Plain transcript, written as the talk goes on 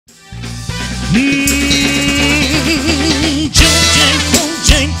Junk, cold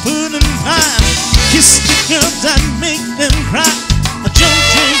jank, pudding pie. Kiss the girls and make them cry. Junk,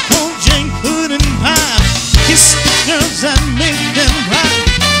 cold jank, pudding pie. Kiss the girls and make them cry.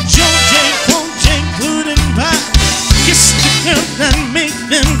 Junk, cold jank, pudding pie. Kiss the girls and make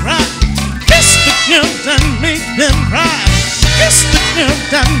them cry. Kiss the girls and make them cry. Kiss the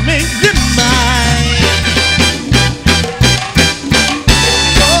girls and make them cry.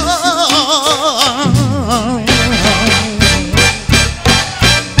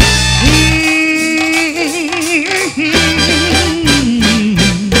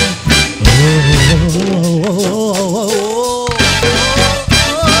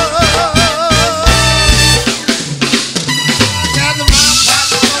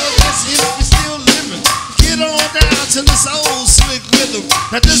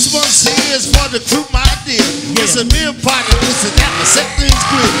 Now this one's here is for the crew, my dear. It's a meal party, this and that, set things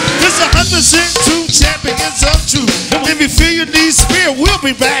clear. This 100% true champions of truth. If you feel you need spirit, we'll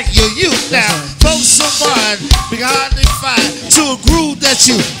be back your youth. Now, close someone, be hard to find, to a groove that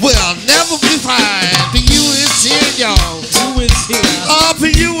you will never be fine. PU is here, y'all. PU is here. Oh,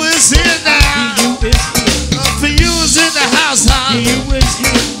 PU is here now. PU is here. PU is in the house, huh? PU is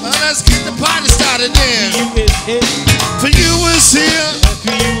here. Well, let's get the party started then. PU is here. PU is here.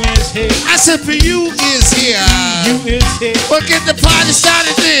 I said PU is here. PU is here. Well, get the party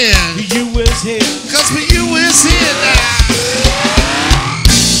started then. PU is here. Cause PU is here now.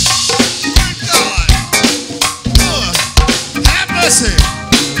 God. Have mercy.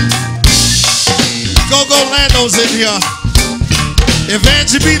 GOGO Lando's in here. If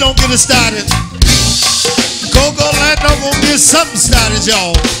Angie B don't get it started, GOGO Lando gonna get something started,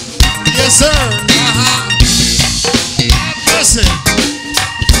 y'all. Yes, sir. Have mercy.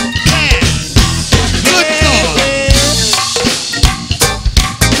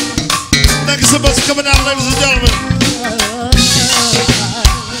 Thank you so much for coming out, ladies and gentlemen.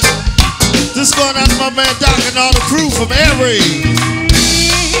 This is going out to my man Doc and all the crew from Air Raid.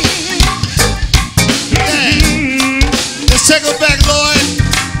 Yeah. Let's take them back, Lloyd.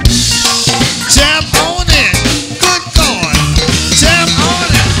 Jam on in. Good God. Jam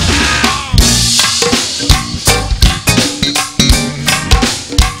on in.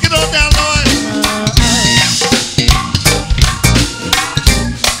 Get on down, Lloyd.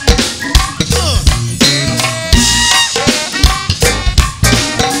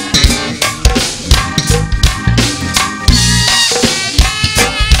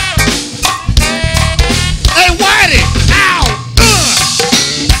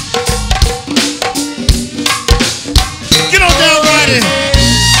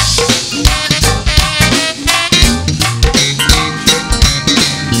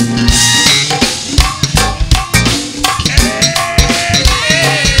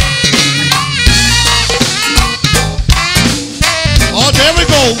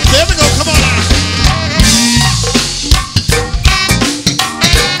 There we go, come on now.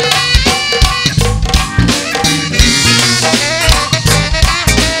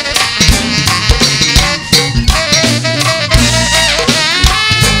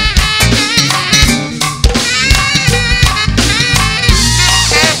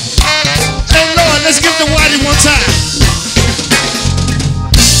 Hey Lord, let's give the Whitey one time.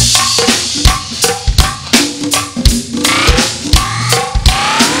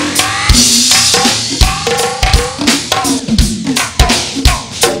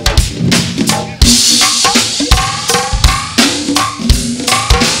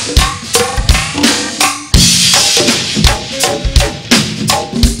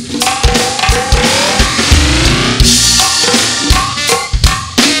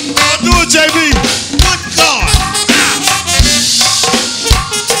 JB, good God.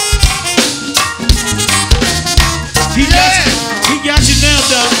 He got you now,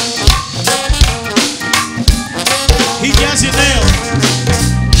 Doc. He got you now.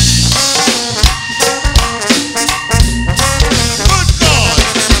 Good God.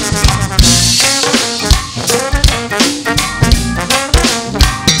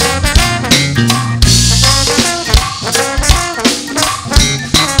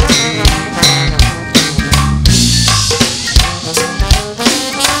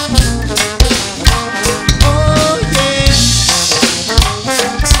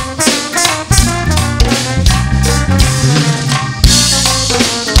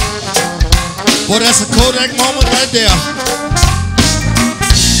 Boy, that's a Kodak moment right there.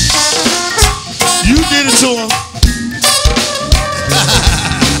 You did it to him.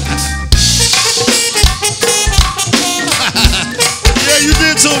 Yeah, you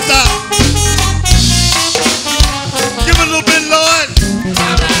did to him, Doc. Give it a little bit, Lord.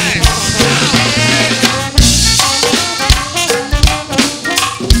 All right.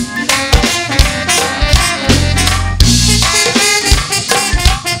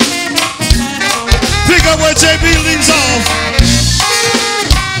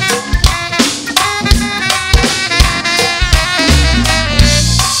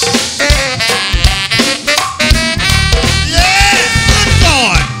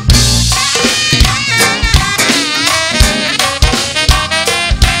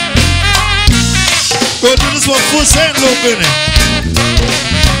 Go do this one full and little Benny.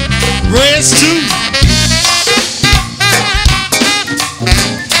 Reds too.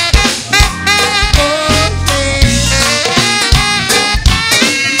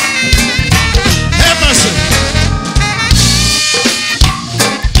 Have mercy.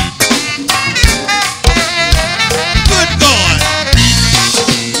 Good God.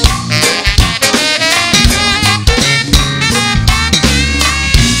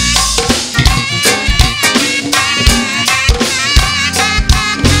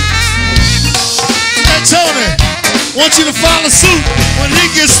 Want you to follow suit when he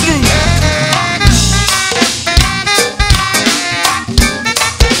gets through.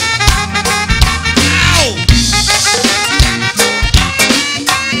 Ow!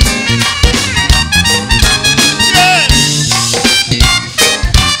 Yeah!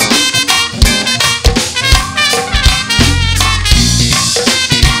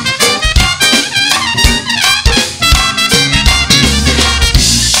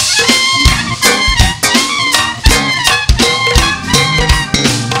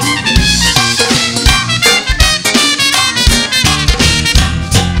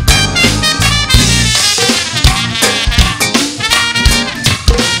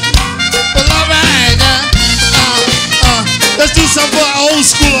 Let's do something for our old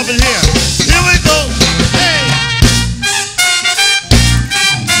school up in here. Here we go. Hey.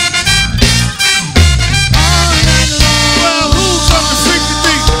 Well, who come to freak the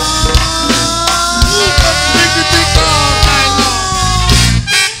deep? Who come to freak the deep all night long?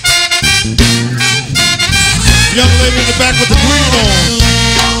 Young lady in the back with the green on.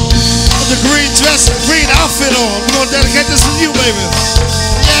 With the green dress, green outfit on. We're gonna dedicate this to you, baby.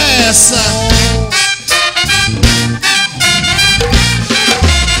 Yes,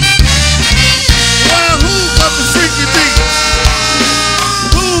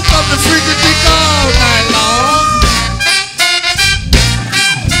 the freaking dick all night long.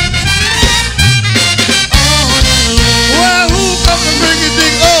 Well, who come to bring your dick?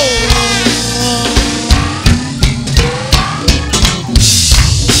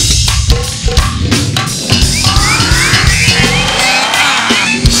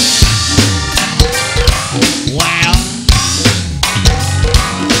 Wow.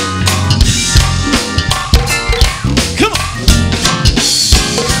 Come on.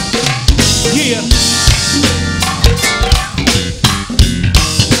 Yeah.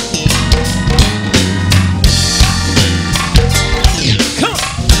 Come on.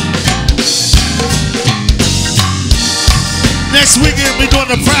 Next weekend we're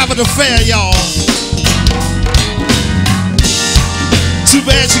doing a private affair, y'all. Too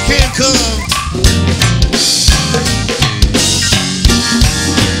bad you can't come.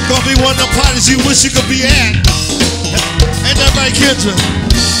 Gonna be one of the parties you wish you could be at. Ain't that right, Kendra?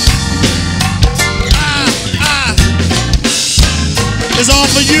 It's all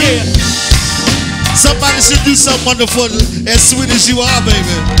for you. Yeah. Somebody should do something wonderful, as sweet as you are,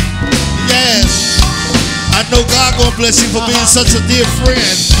 baby. Yes. I know God gonna bless you for being such a dear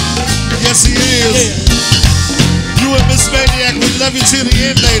friend. Yes, He is. Yeah. You and Miss Maniac, we love you to the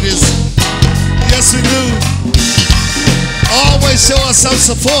end, ladies. Yes, we do. Always show us some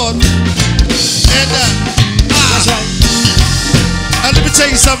support. And that's right. Let me tell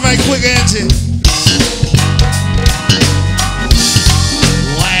you something right quick, Angie.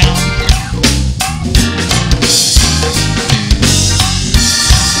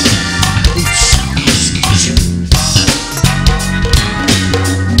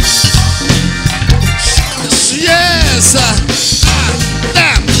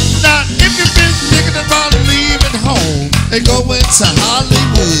 Now, if you've been thinking about leaving home and going to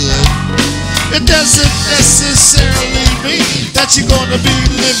Hollywood, it doesn't necessarily mean that you're gonna be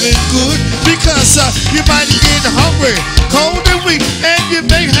living good, because you might get hungry, cold and weak, and you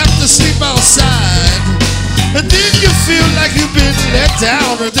may have to sleep outside. And then you feel like you've been let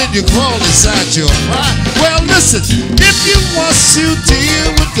down, and then you crawl inside your pride. Well, listen, if you want to deal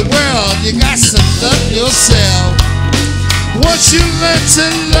with the world, you got to love yourself. Once you learn to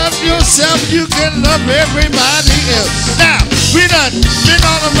love yourself, you can love everybody else. Now, we done been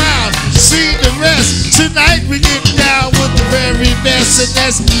all around, seen the rest. Tonight we get down with the very best, and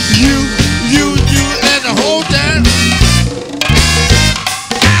that's you, and the whole damn.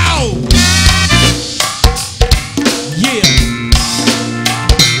 Ow! Yeah.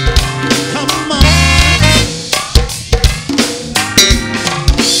 Come on.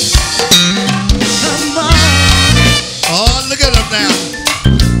 Come on. Oh, look at them now.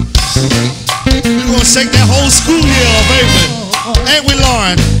 We're gonna shake that whole school year off, baby. Ain't we,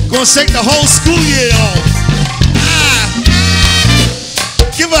 Lauren? Gonna shake the whole school year off.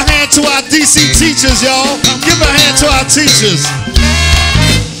 Give a hand to our DC teachers, y'all. Give a hand to our teachers.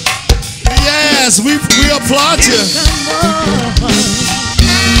 Yes, we applaud you.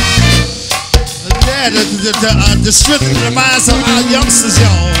 Yeah, the strength and the minds of our youngsters,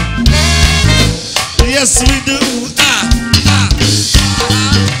 y'all. Yes, we do.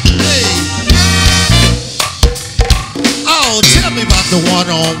 Hey. Oh, tell me about the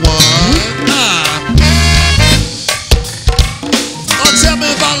one-on-one. Oh, tell me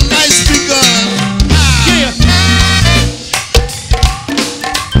about a nice speaker. Yeah.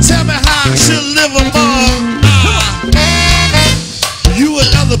 Tell me how I should live among you and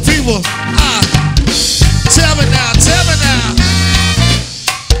other people. Tell me now, tell me now.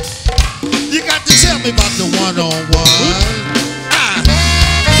 You got to tell me about the one-on-one.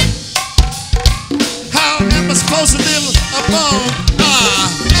 How am I supposed to live among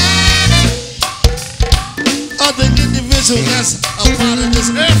other individuals that's a part of this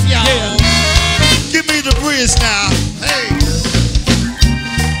earth, y'all? Yeah. Give me the bridge now. Hey.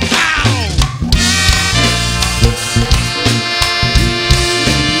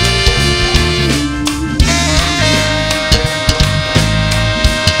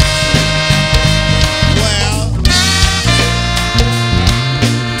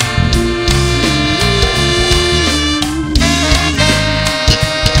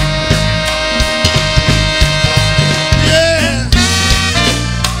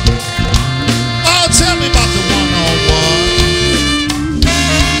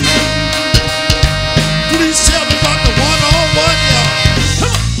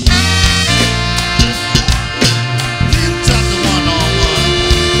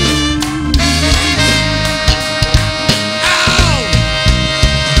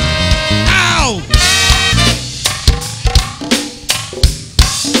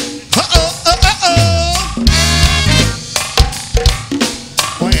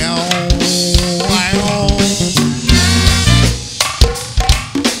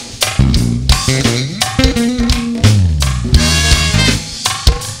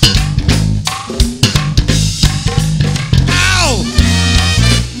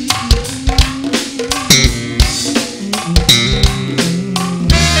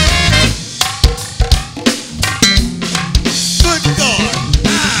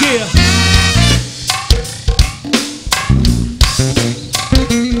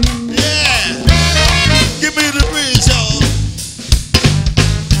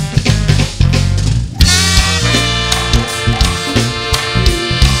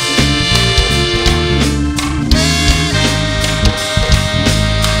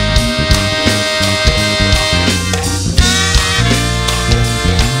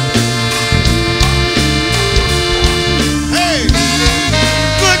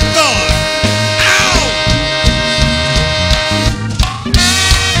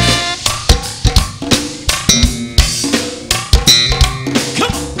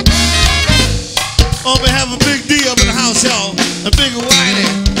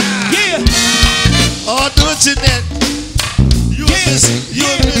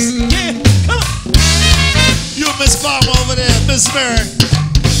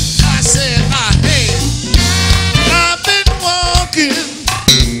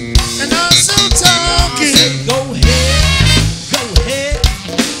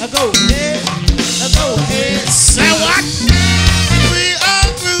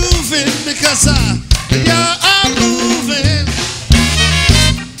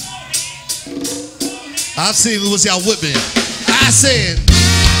 I see what's y'all with me. I said,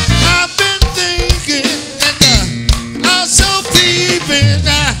 I've been thinking and also peeping.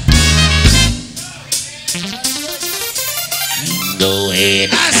 Go ahead.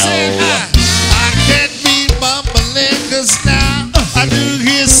 I said, I can't be mumbling, cause now I do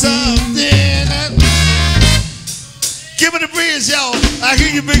hear something. Give me the breeze, y'all. I hear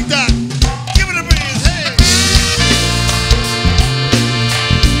you, Big Doc. Give me the breeze, hey.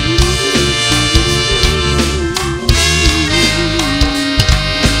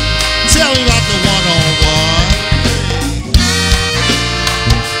 Tell me about the one-on-one.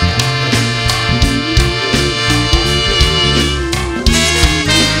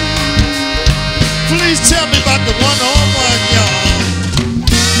 Please tell me about the one-on-one, y'all.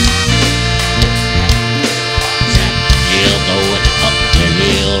 Hill going up the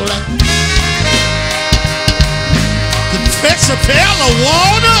hill. The fetch a pail of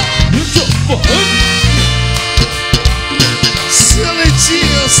water. Silly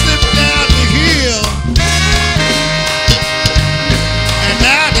Jill slipped down the hill, and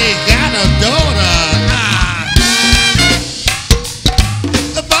now they got a daughter.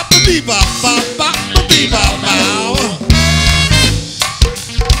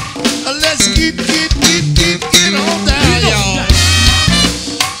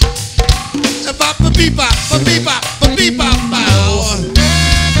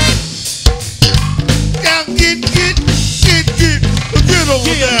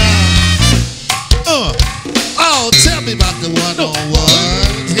 Oh, tell me about the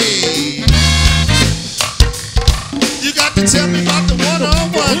one-on-one. Hey. You got to tell me about the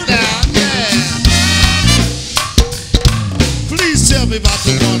one-on-one now. Yeah. Please tell me about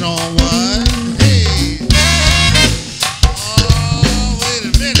the one-on-one. Hey. Oh, wait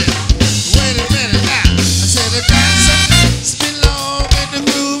a minute. Ah, I said I got something spin long in the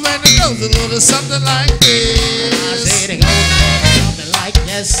groove and it goes a little something like this. I said it goes something like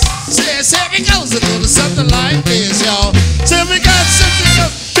this. Said it goes a little something like this, y'all. Said we got something to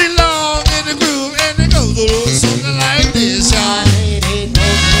belong in the groove and it goes a little something like this, y'all.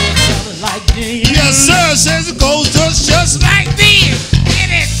 Yes, sir, says it goes just like this. Get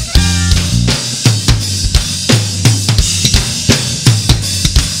it?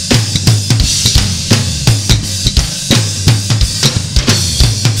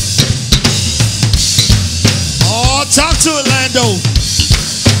 Oh, talk to it, Lando.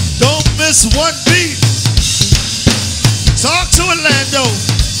 Don't miss one beat. Talk to it, Lando.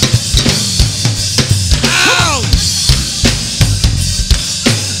 Ow!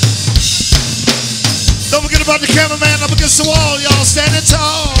 Don't forget about the cameraman up against the wall, y'all standing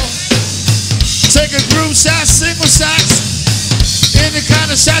tall. Take a group shot, single shots, any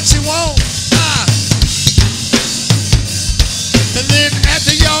kind of shot you want. And then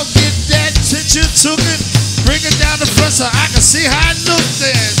after y'all get that picture took it, bring it down the front so I can see how it looks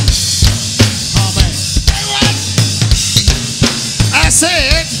then. Oh man. Hey, what? I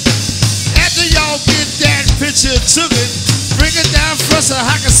said, after y'all get that picture took it, bring it down front so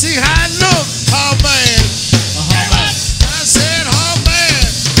I can see how it looks. Oh man. Hey, what? I said, oh man.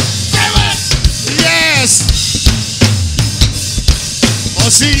 Hey, what? Yes. Oh,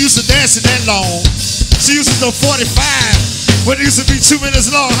 she used to dancing that long. She used to do 45 when it used to be 2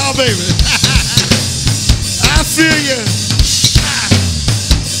 minutes long, huh, baby? I feel you.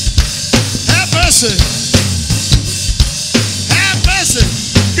 Have mercy. Have mercy.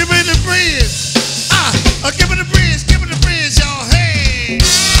 Give me the bridge. Give me the bridge. Give me the bridge, y'all. Hey.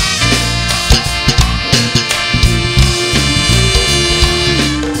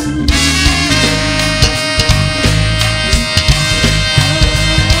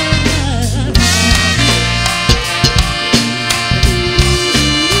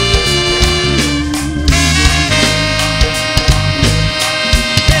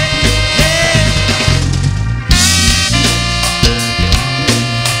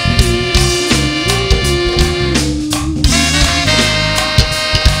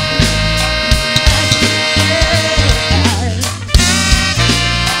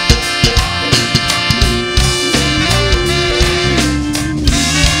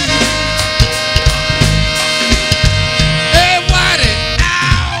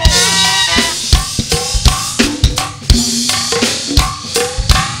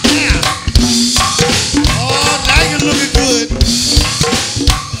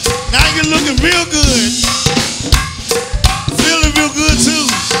 Real good. Feeling real good too.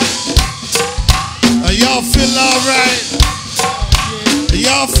 Y'all feel alright?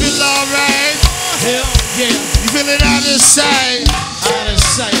 Y'all feel alright? Hell yeah. You feeling out of sight? Out of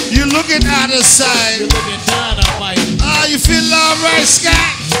sight. You looking out of sight? You're looking dynamite. You feel alright, Scott?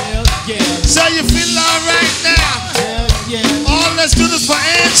 Hell yeah. So you feel alright now? Hell yeah. Oh, let's do this for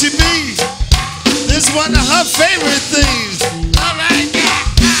Angie B. This is one of her favorite things. Alright, yeah.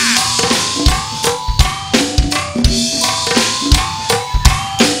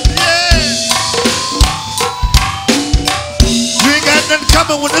 Nothing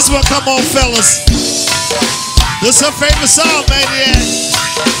coming when this one come on, fellas. This is her favorite song, Maniac.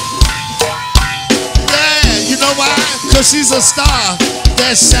 Yeah, you know why? Cause she's a star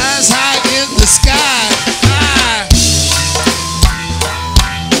that shines high in the sky.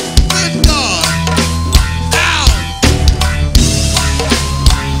 Good God. Ow.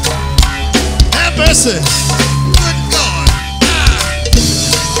 Have mercy. Good God.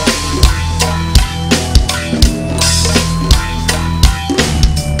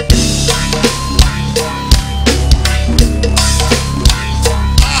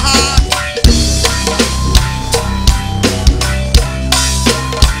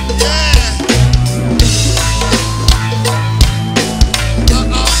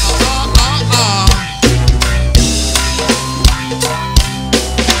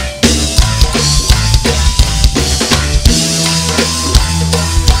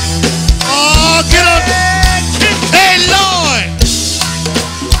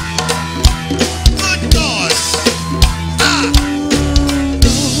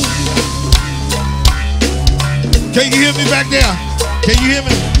 Can you hear me back there? Can you hear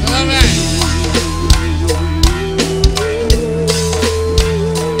me? All right.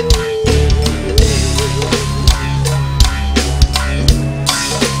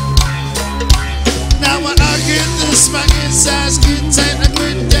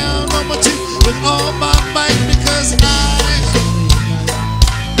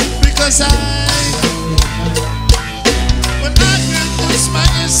 because when I get this, my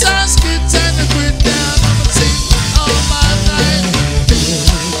insides get tight and quit down. I'ma take all my night.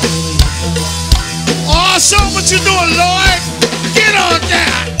 Oh, show what you doing, Lord. Get on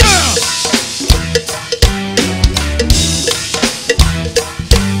down.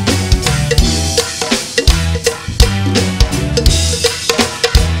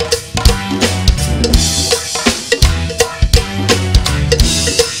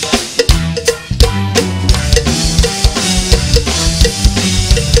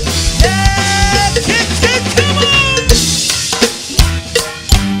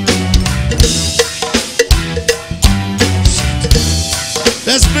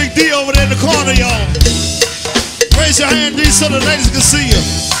 That's Big D over there in the corner, y'all. Raise your hand, D, so the ladies can see you.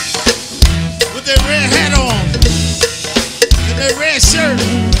 With their red hat on. And their red shirt.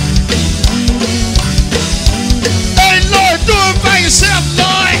 Hey, Lord, do it by yourself,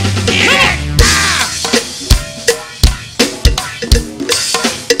 Lord. Yeah.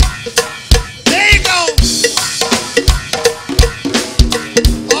 There you go.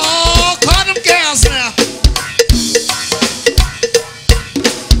 Oh, call them gals now.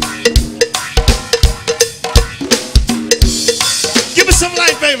 Give me some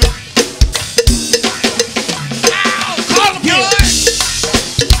light, baby. Ow, call them, boy.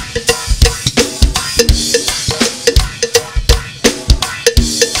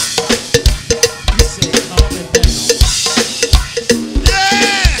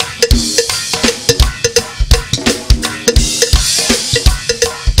 Yeah.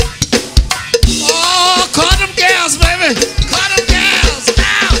 Oh, call them gals, baby. Call them gals.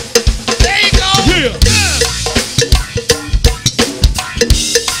 Ow. There you go.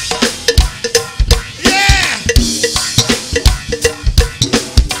 Yeah.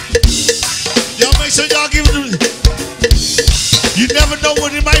 Y'all make sure y'all give it to. You never know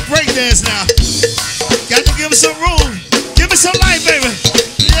when it might break dance now. Got to give it some room. Give me some light, baby.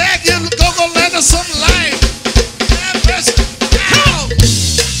 Yeah, give GOGO let us some light. Yeah, press. Ow.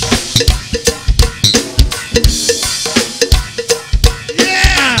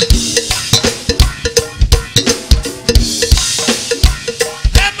 Yeah.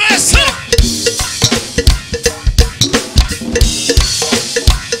 Have mercy.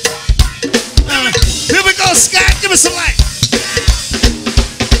 Here we go, Scott. Give me some light.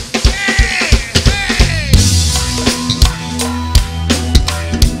 Hey, hey.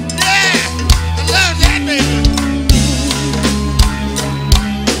 Yeah, I love that, baby.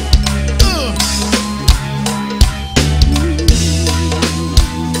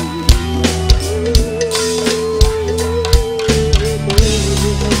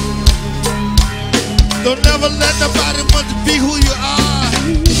 Don't never let nobody want to be who you are.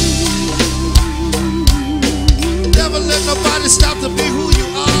 Never let nobody stop to be who you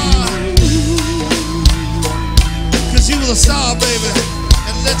are. Cause you was a star, baby.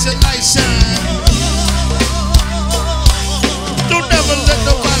 And let your light shine. Don't never let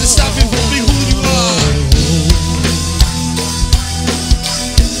nobody stop you from being who you are.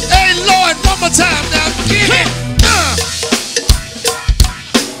 Hey, Lord, one more time now. Get it.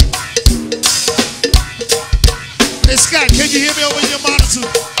 Hey, Scott, can you hear me over in your monitor?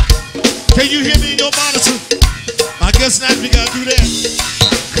 Can you hear me in your monitor? I guess not, we gotta do that.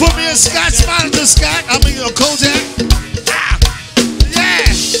 Put me in Scott's monitor, Scott. I mean, Kojak. Ah,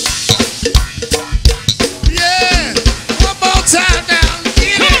 yeah. Yeah. One more time now.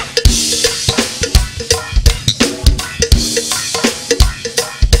 Get it.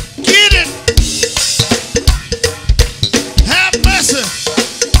 Get it. Have mercy.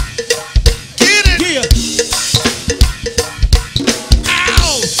 Get it. Yeah.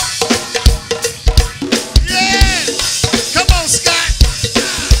 Ow. Yeah. Come on, Scott.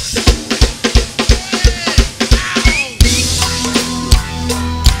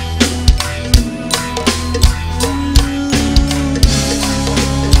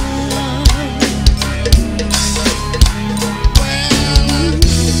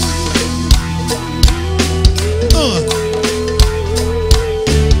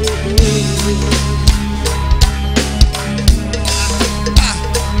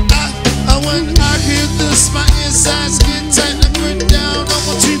 When I hear this, my insides get tight and quit down. I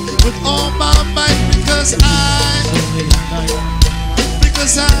want you with all my might because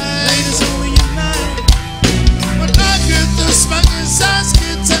ladies only unite. When I hear this, my insides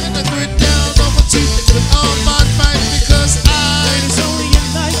get tight and quit down. I want you with all my might because ladies only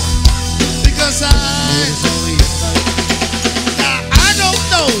unite. Now I don't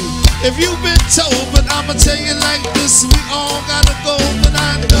know if you've been told, but I'ma tell you like this: we all gotta go, but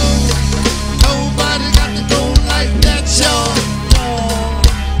I know nobody got to go like that, y'all.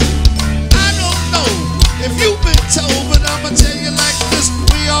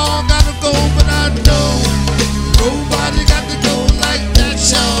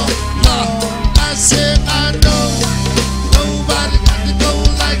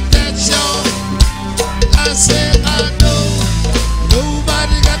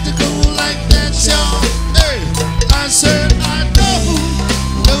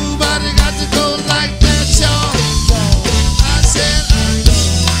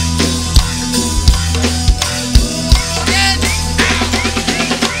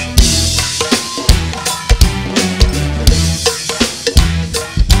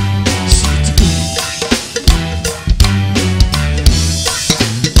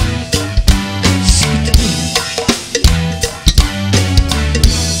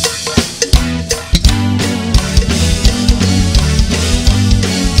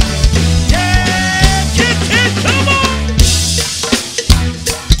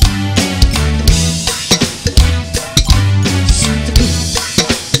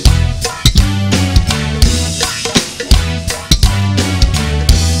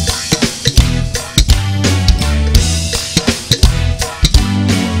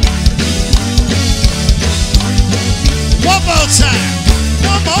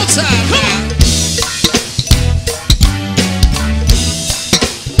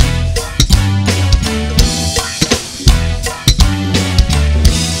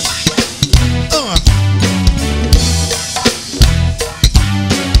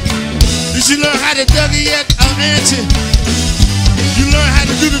 Dougie yet, Auntie? You learn how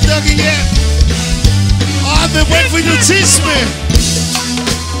to do the Dougie yet? Oh, I've been waiting for you to teach me.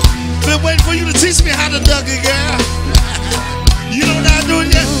 Been waiting for you to teach me how to Dougie, girl. You don't know how to do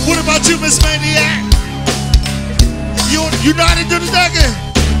it yet? What about you, Miss Maniac? You know how to do the Dougie?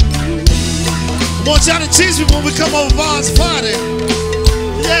 I want y'all to teach me when we come over Vaughn's party.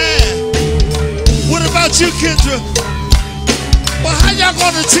 Yeah. What about you, Kendra? Well, how y'all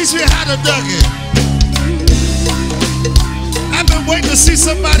gonna teach me how to Dougie? I've been waiting to see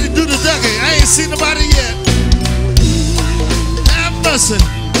somebody do the Dougie. I ain't seen nobody yet. Have mercy.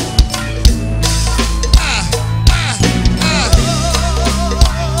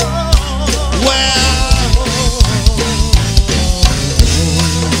 Well,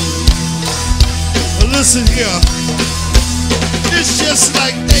 listen here. It's just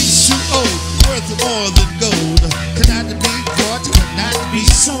like H2O, worth more than gold. Cannot be bought, cannot be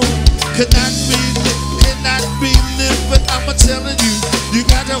sold, cannot be lived. But I'm telling you, you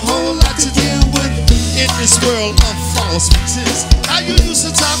got a whole lot to deal with in this world of false pretense. How you used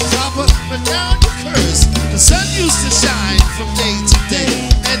to talk proper, but now you curse. The sun used to shine from day to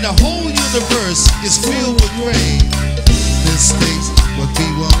day, and the whole universe is filled with rain. This thing's what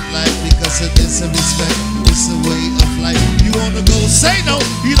people won't like because of disrespect. It's a way of life. You wanna go? Say no.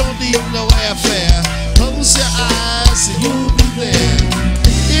 You don't need no airfare. Close your eyes and you'll be there.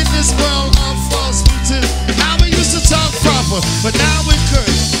 In this world of false pretense, how we used to talk proper, but now we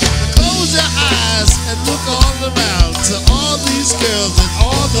curse. Close your eyes and look all around to all these girls and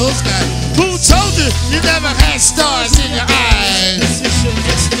all those guys. Who told you you never had stars in your eyes?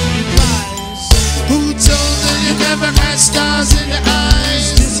 Who told you you never had stars in your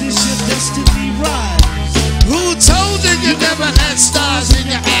eyes? This is your destiny rise. Who told you you never had stars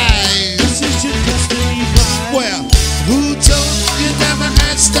in your eyes? This is your destiny rise. Well, who told you you never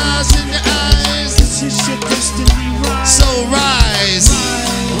had stars in your eyes? This is your destiny rise. So rise,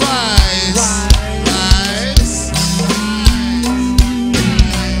 rise, rise.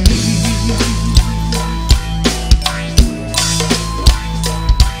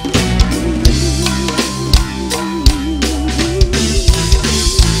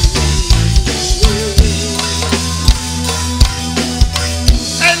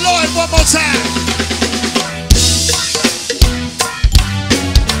 Hey, Lloyd, one more time.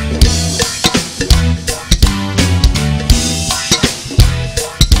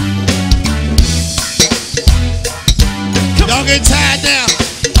 Y'all get tired now.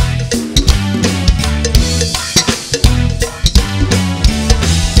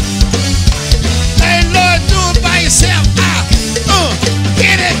 Hey, Lord, do it by yourself.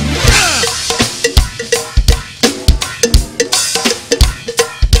 Get it.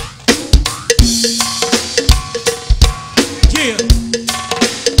 Yeah.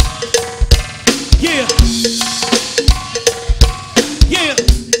 Yeah. Yeah.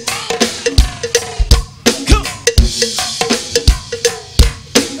 Come.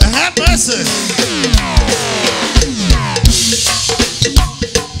 Have mercy.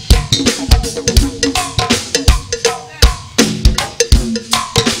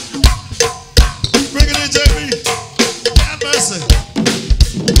 Bring it in, JB. Have mercy.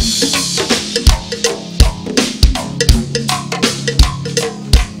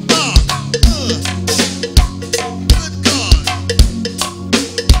 Good God.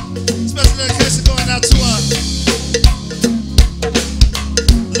 Special dedication going out to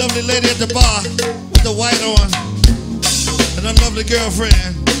lovely lady at the bar with the white on, and her lovely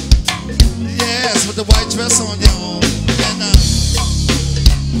girlfriend. Yes, with the white dress on, y'all.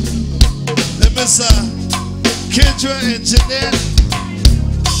 And Miss Kendra and Jeanette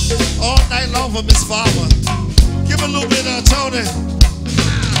all night long for Miss Farmer. Give her a little bit of Tony.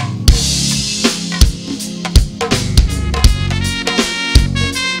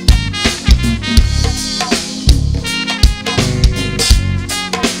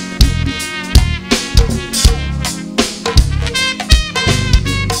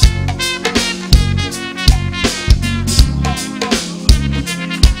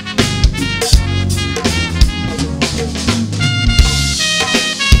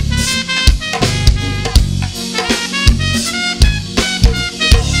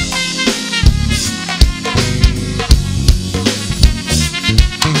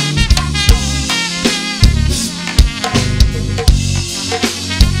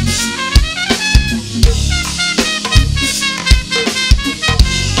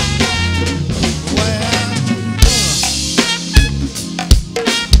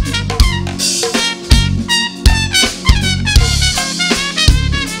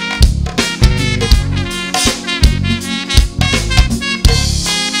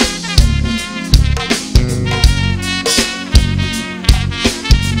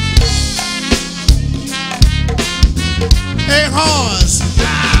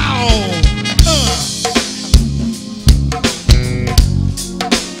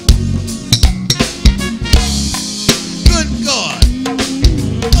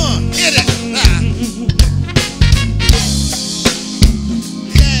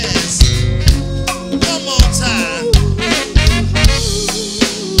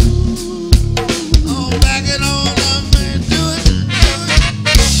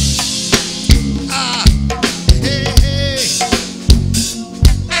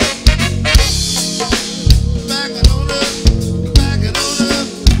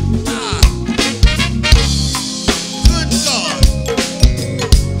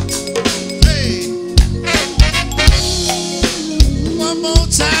 more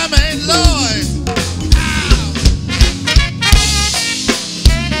time, ain't Lloyd.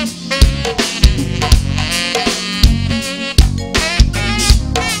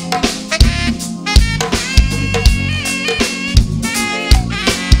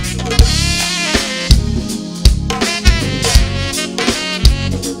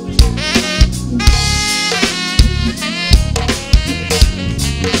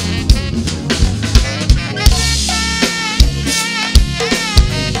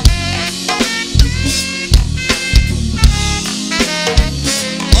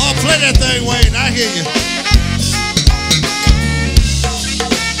 Play that thing, Wayne. I hear you.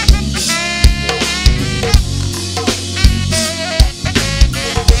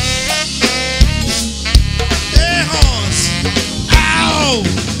 Air horns. Ow!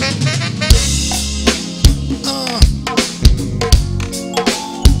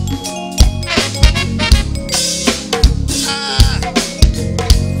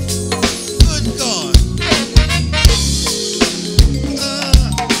 Good God.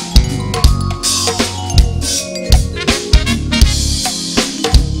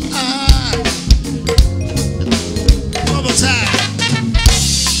 One more time.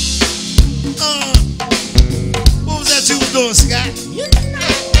 What was that you was doing, Scott?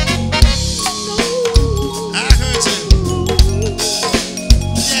 I heard you.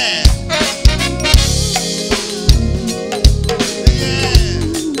 Yeah. Yeah.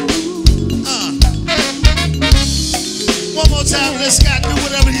 One more time, let Scott do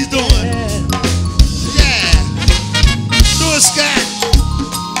whatever he's doing. Yeah. Do it, Scott.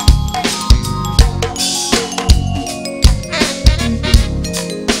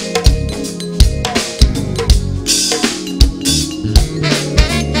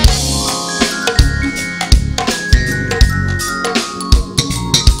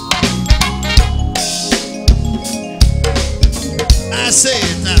 I say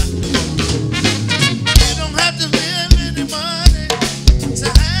it now. You don't have to live any money to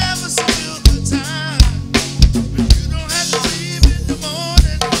have a real good time. You don't have to leave in the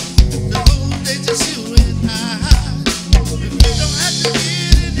morning. The whole day just you and I. You don't have to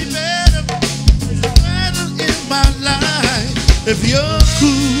get any better. It's better in my life. If you're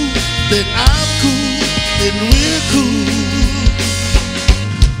cool, then I'm cool, then we're cool.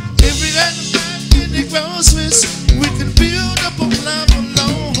 If we got to buy any groceries, we can build up a love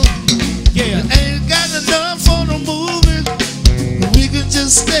alone. Yeah. Ain't got enough for the movie. We can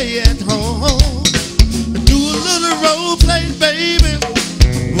just stay at home. Do a little role play, baby.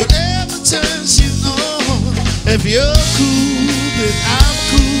 Whatever turns you on. If you're cool, then I'm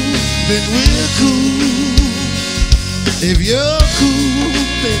cool, then we're cool. If you're cool,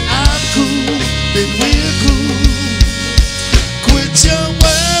 then I'm cool, then we're cool. Quit your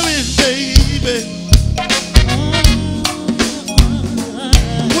worrying, baby.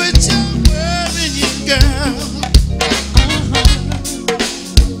 Quit your worrying, girl.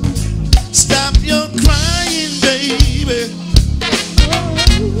 Stop your crying, baby.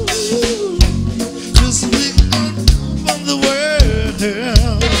 Just look from the world.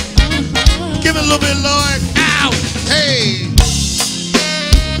 Give it a little bit, Lord. Ow! Hey!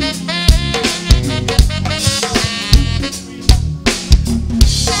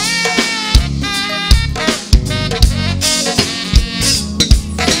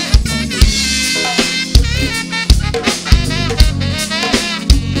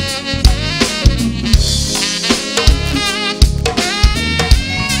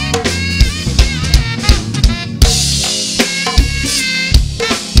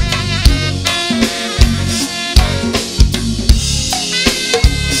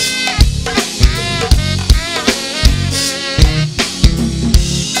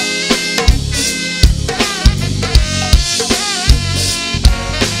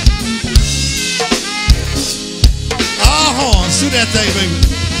 Do that thing, baby.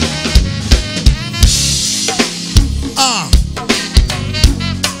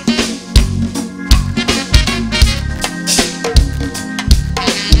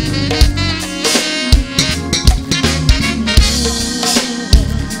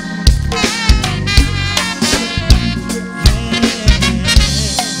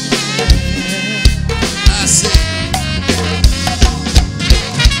 I see.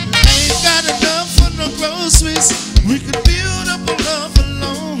 Ain't got enough for no groceries. We could build up a love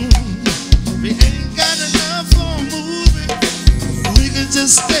alone. We ain't got enough for a movie. We can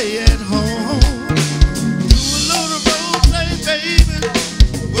just stay at home. Do a little role play, baby.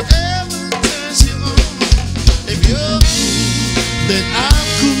 Whatever turns you on. If you're cool, then I'm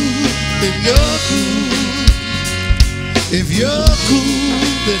cool, then you're cool. If you're cool,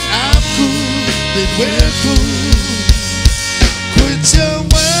 then I'm cool, then we're cool. Quit Quit your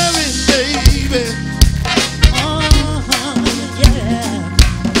worrying, baby. Yeah.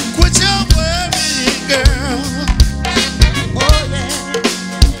 Quit your worrying, girl. Oh,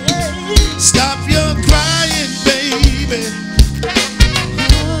 yeah. Stop your crying, baby.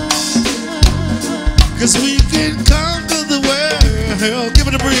 'Cause we can conquer the world. Give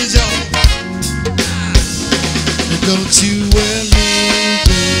it a breeze, y'all. And don't you worry, girl.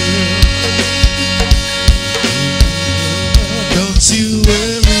 Don't you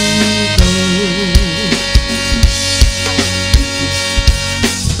worry, no.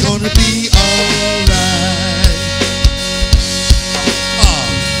 Gonna be alright.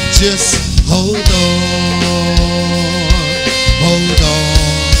 Just hold on. Hold on.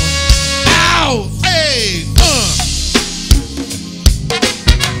 Ow! Hey!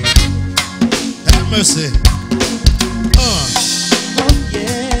 Have mercy. Oh,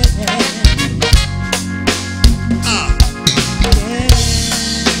 yeah.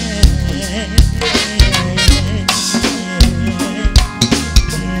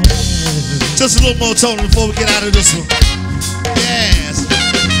 Just a little more tone before we get out of this one. Yes.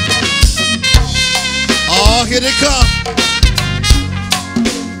 Oh, here they come.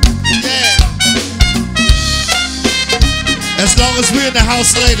 Yeah. As long as we're in the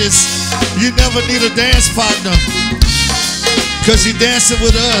house, ladies, you never need a dance partner, 'cause you're dancing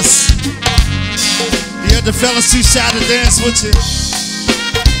with us. Yeah, the fellas too shy to dance with you.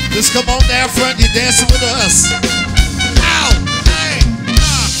 Just come on down front, you're dancing with us. Ow! Hey!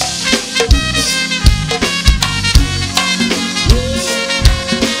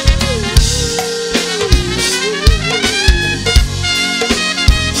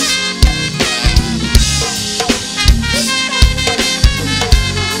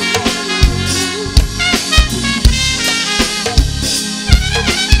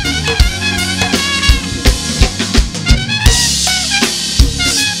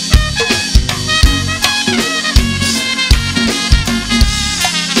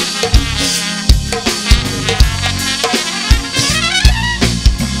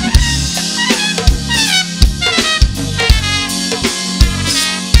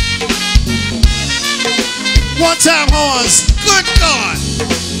 One time horns. Good God.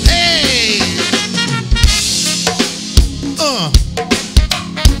 Hey. Yeah.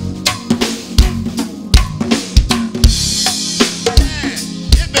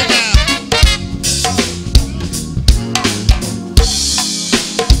 Get me now.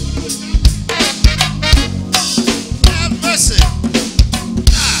 Have mercy.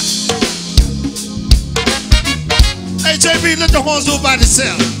 Hey, JB, let the horns go by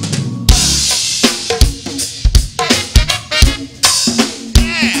themselves.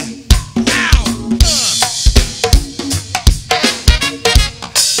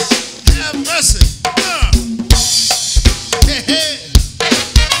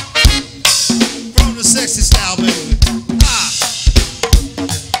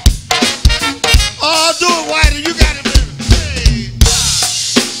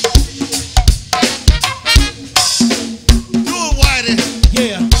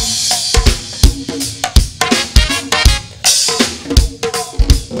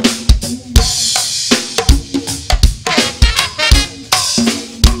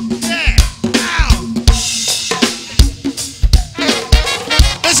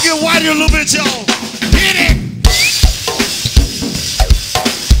 A little bit, y'all. Hit it.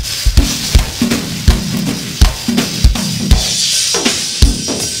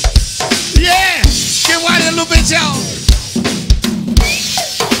 Yeah. Get white a little bit, y'all.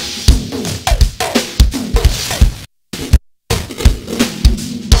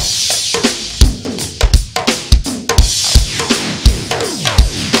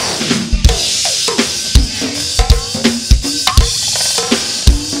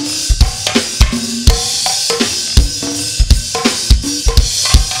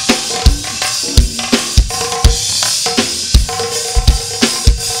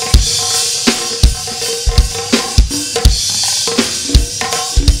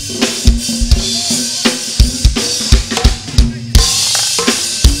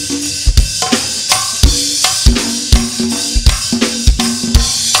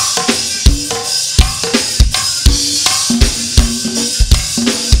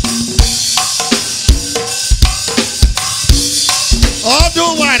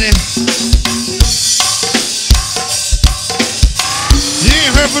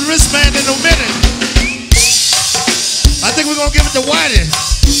 From this man in a minute. I think we're gonna give it to Whitey. I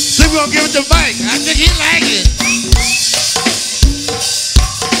think we're gonna give it to Mike. I think he like it.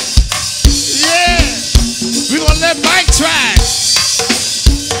 Yeah. We're gonna let Mike try.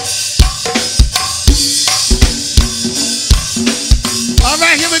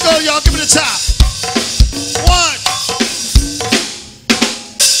 right, here we go, y'all. Give me the top. One.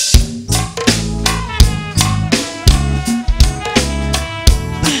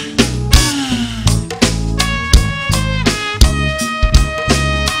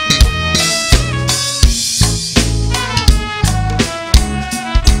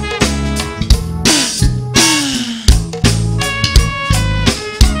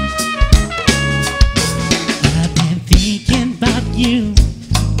 You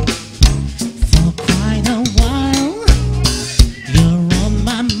for quite a while. You're on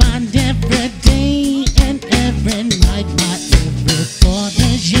my mind every day and every night. My every thought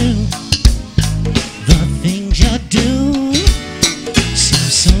is you. The things you do seem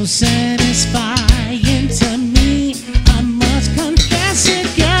so satisfying to me. I must confess it,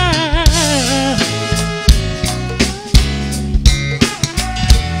 girl.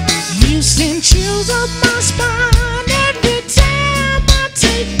 You send chills up my spine every time I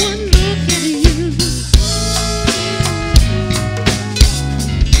take one look at you.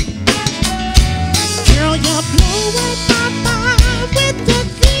 Girl, you're blowing my mind with the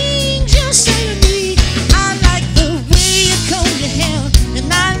things you say to me. I like the way you comb your hair, and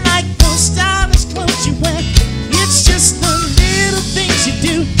I like those stylish clothes you wear. It's just the little things you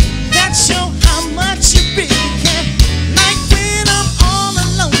do that show how much you really care. Like when I'm all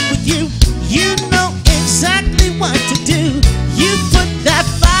alone with you, you know exactly what to do. You put that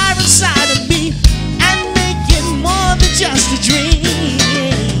fire inside of me and make it more than just a dream.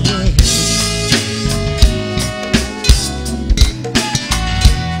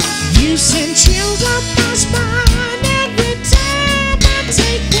 You send chills up my spine every time I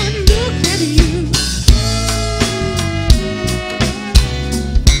take one look at you.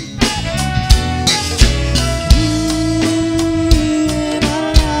 And I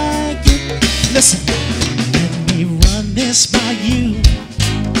like it. Listen, let me run this by you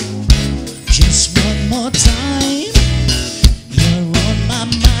just one more time. You're on my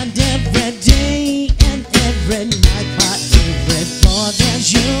mind every day and every night. My every thought is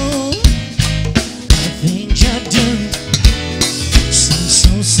you. The things you do seem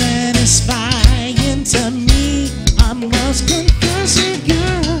so satisfying to me. I must confess it,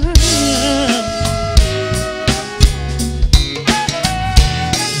 girl.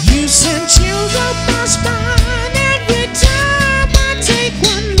 You send chills up my spine every time I take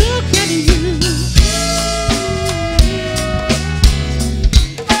one look at you.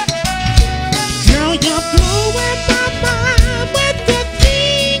 Girl, you're blowing my mind with the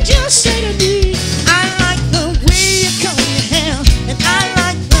things you say to me. I like the way you comb your hair, and I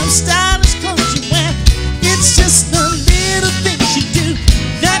like the stylish clothes you wear. It's just the little things you do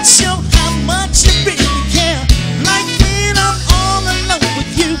that show how much you really care. Like when I'm all alone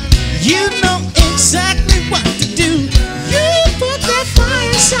with you, you know exactly what to do. You put that fire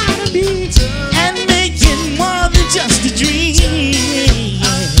inside of me and make it more than just a dream.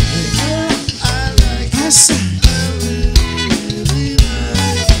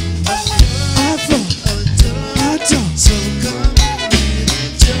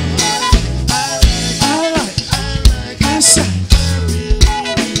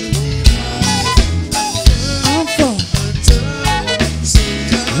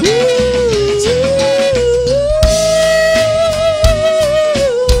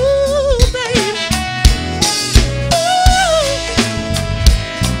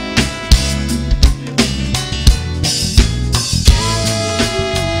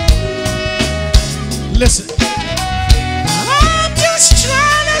 Listen, I'm just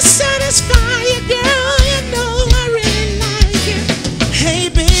trying to satisfy you, girl. You know I really like it. Hey,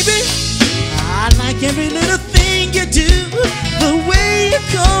 baby, I like every little thing you do. The way you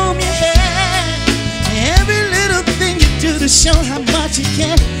comb your hair, every little thing you do to show how much you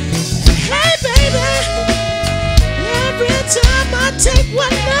care. Hey, baby, every time I take one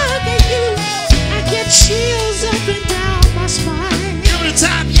look at you, I get chills up and down my spine. Give me the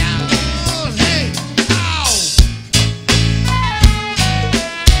top, y'all. Hey.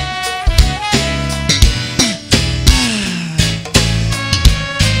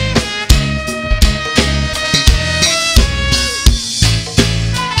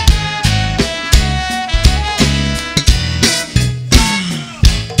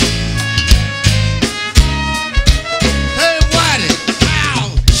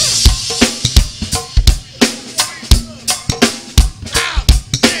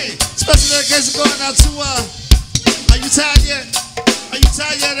 Dedication going out to, are you tired yet? Are you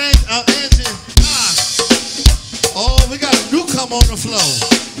tired yet, Angie? Oh, we got a newcomer on the floor.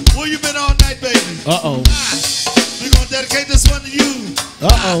 Where you been all night, baby? Uh-oh. We're going to dedicate this one to you.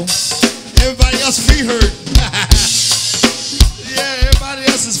 Uh-oh. Everybody else feet hurt. Yeah, everybody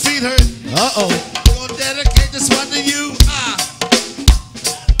else's feet hurt. Uh-oh. We're gonna dedicate this one to you.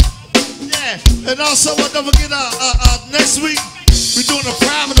 Yeah, and also don't forget next week we're doing a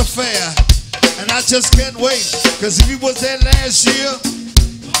private affair. And I just can't wait. Cause if we was there last year,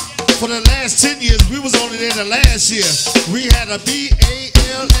 for the last 10 years, we was only there the last year. We had a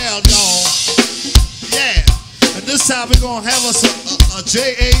BALL, y'all. Yeah. And this time we're gonna have us a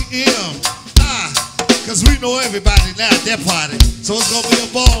JAM. Cause we know everybody now at that party. So it's gonna be a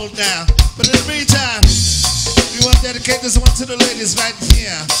ball now. But in the meantime, we want to dedicate this one to the ladies right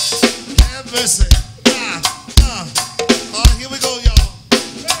here. Have mercy. Here we go, y'all.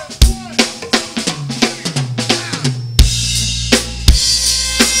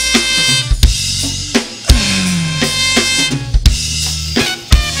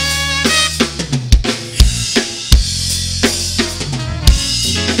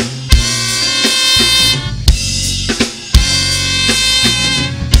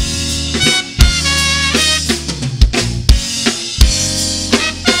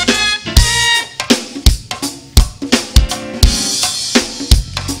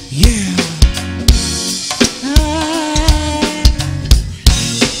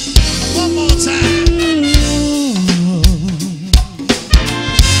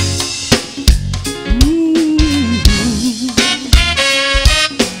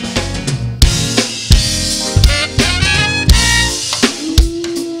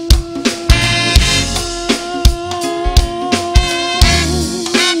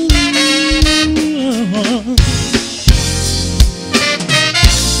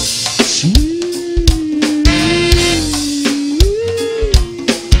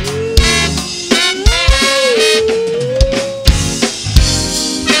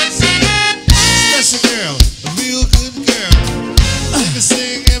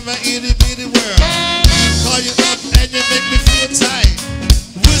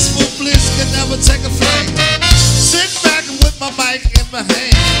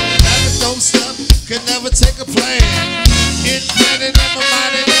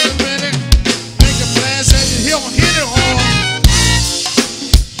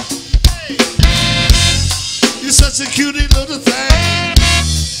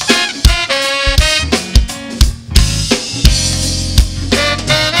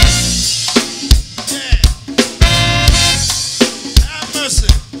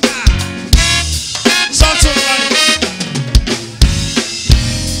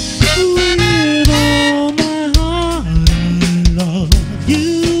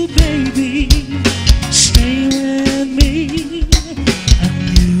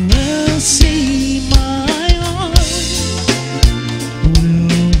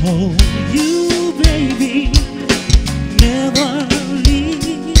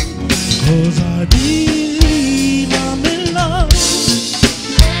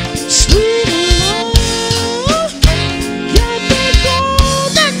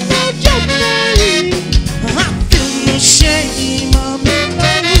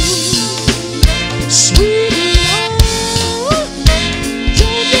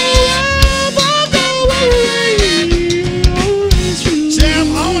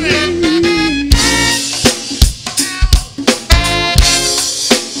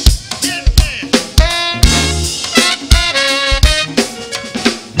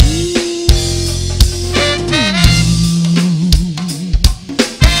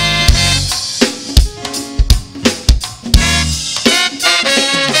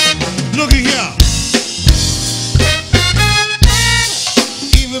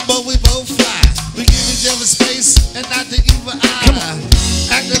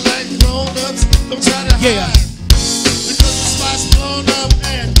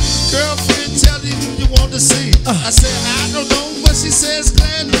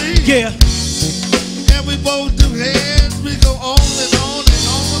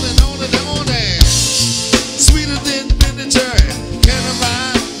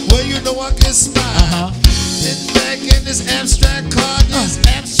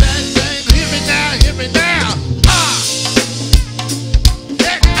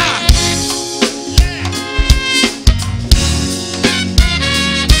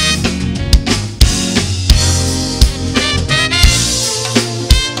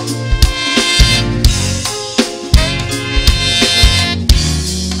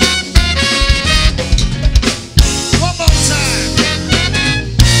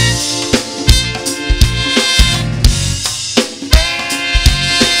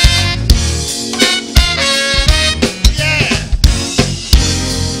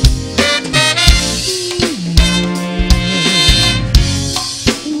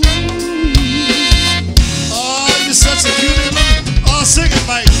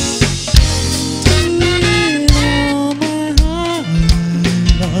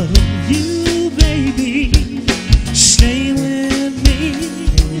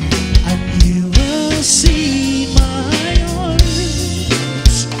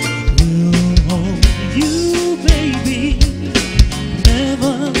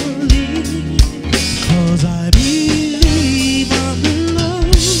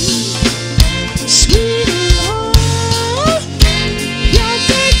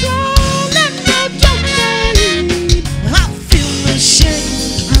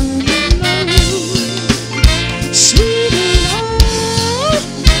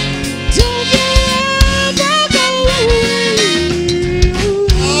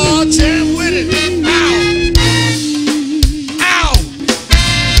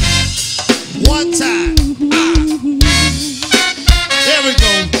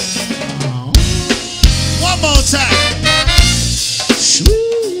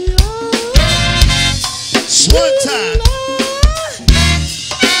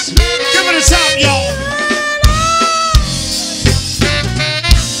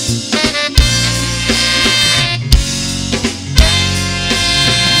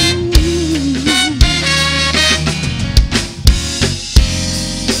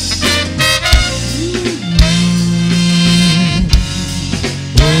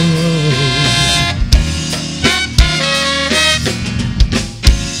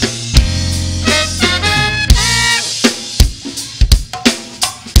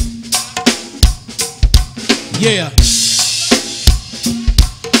 Yeah.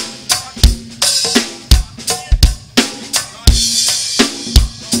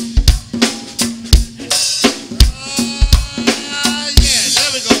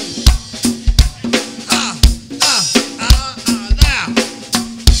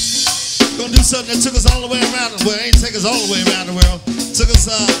 Something that took us all the way around the world. Ain't take us all the way around the world. Took us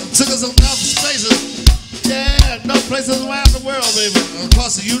on other places. Yeah, no places around the world, baby.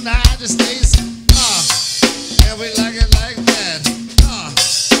 Across the United States. And we like it like that.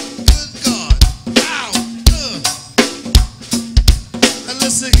 Good God. Ow. And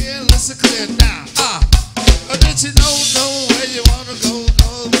listen here, listen clear now. Did you know where you wanna go?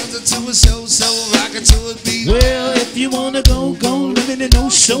 Listen to a show, rock it to a beat. Well, if you wanna go, let me know,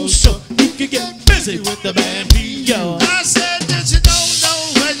 show. You can get busy with the band yo. I said, did you know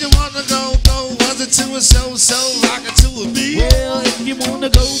where you wanna go? Was it to a show, rock it to a beat? Well, if you wanna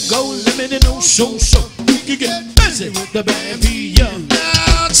go, let me know, show. You can get busy with the band yo.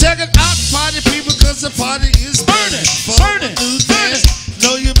 Now check it out, party people, cause the party is burning.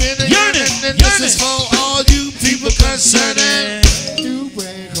 Know you've been yearning, and this is for all you people concerning.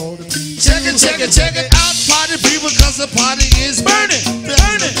 Check it out, party people, cause the party is burning.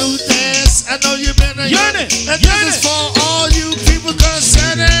 New dance, I know you've been yearning, and this is for all you people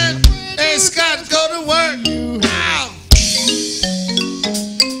concerning. Hey Scott, go to work. Ow.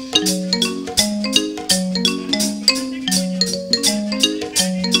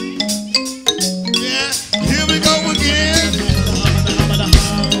 Yeah, here we go again.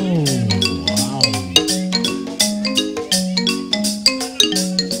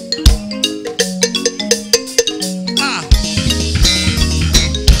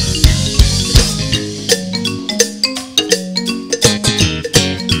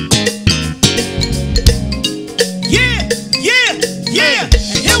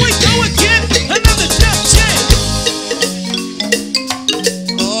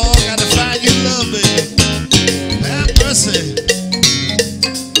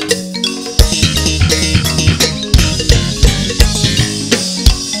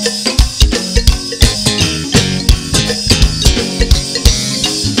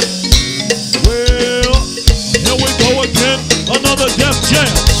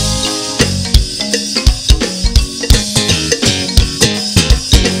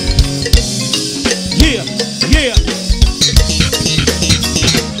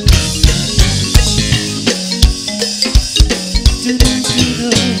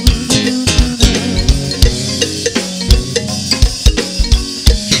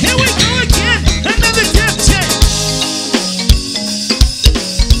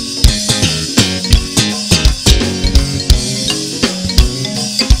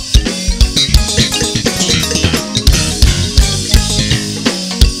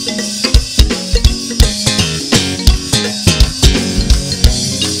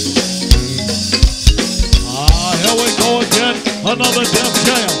 Another Def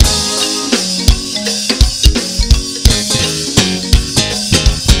Jam.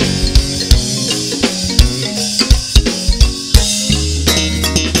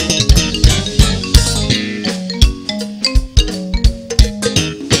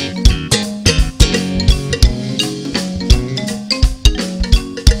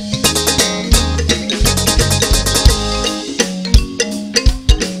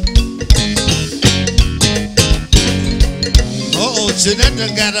 Jeanette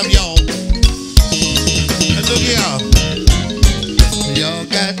done got up, y'all. And look y'all. Y'all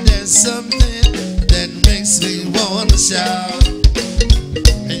got that something that makes me wanna shout.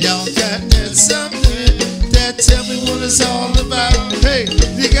 And y'all got that something that tell me what it's all about. Hey,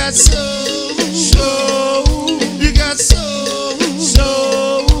 you got soul, you got soul,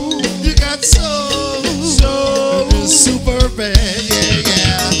 you got soul, it's super bad,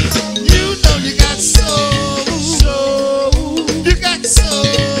 yeah. You know you got soul. You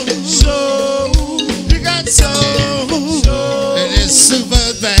got soul, and it's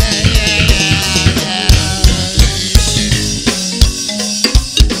super bad,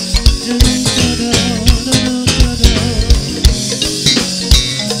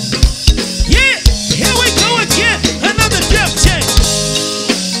 Yeah, here we go again, another Def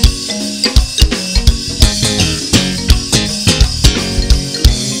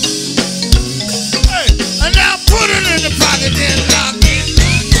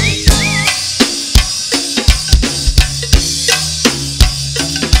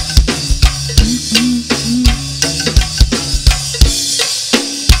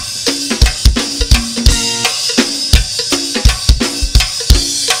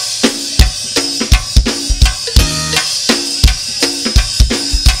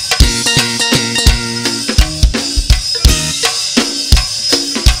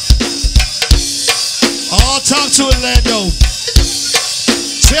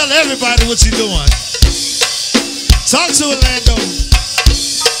Tell everybody what you're doing. Talk to Orlando.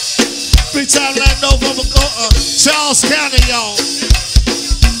 Big time Orlando from Charles County, y'all.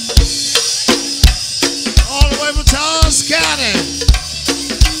 All the way from Charles County.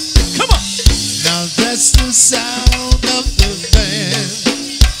 Come on. Now that's the sound of the band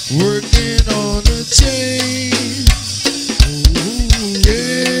working on the chain.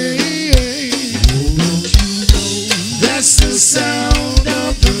 That's the sound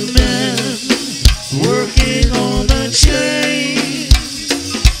of the man working on a chain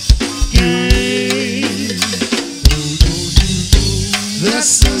gang.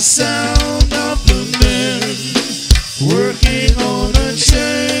 That's the sound of the man working on a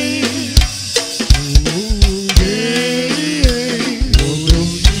chain gang.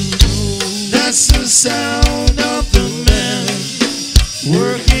 That's the sound of the man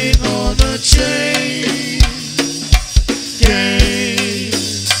working on a chain.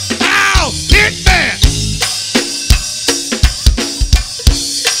 Ow! Hit man!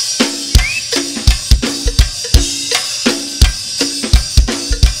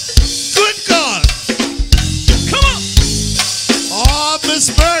 Good God! Come on! Oh, Miss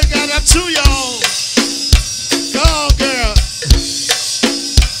Bird got up to y'all. Go on, girl.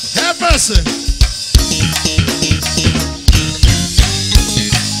 Have mercy.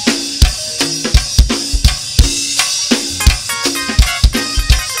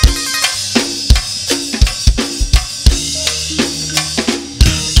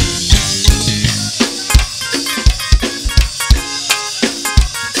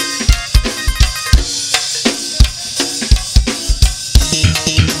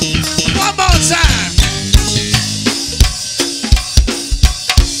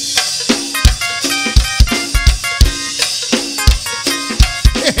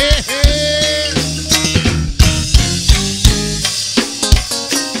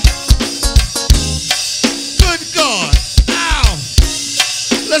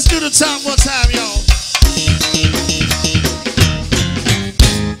 Let's do the top one time, y'all.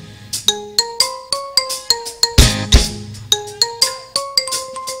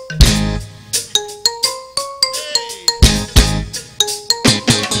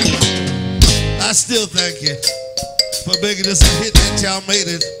 I still thank you for making this a hit that y'all made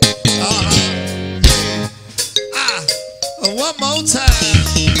it. One more time.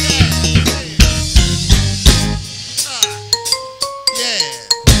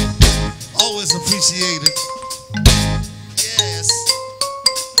 Always appreciate it. Yes.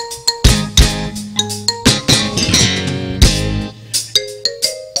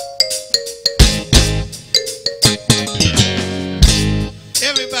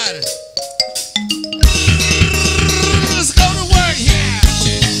 Everybody. Let's go to work here.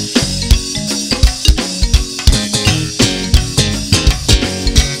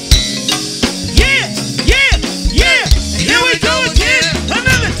 Yeah, yeah, yeah. Here we go again.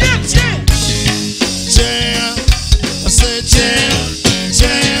 Another jam jam. Jam, I said jam,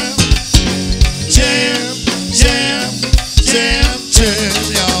 jam, jam, jam, jam, jam,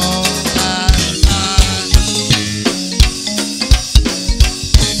 y'all.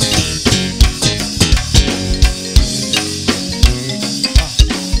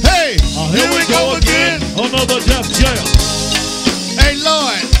 Hey, here we go again. Another jam jam. Hey,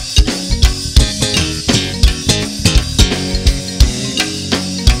 Lord.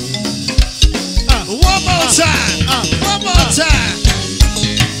 One more time. One more time.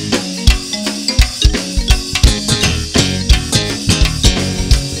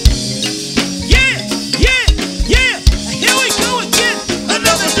 Yeah, yeah, yeah. Here we go again.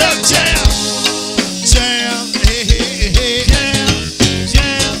 Another duck jam. Jam. Hey, hey, hey.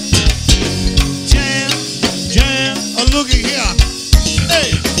 Jam, jam, jam, jam. Oh, looky here.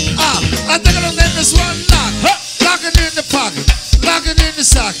 Hey, I think I'm gonna let this one lock. Lock it in the pocket. Lock it in the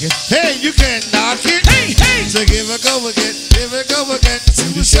socket. Hey, you can knock it. Hey, hey. So give it go again. Give it go again. Do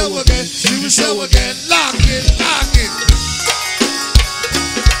the show again. Do the show again. Lock it. Lock it.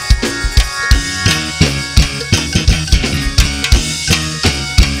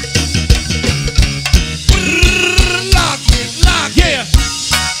 Lock it. Lock it. Yeah.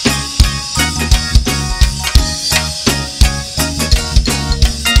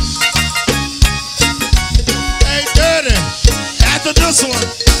 Hey, dirty. After this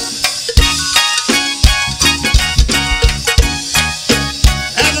one.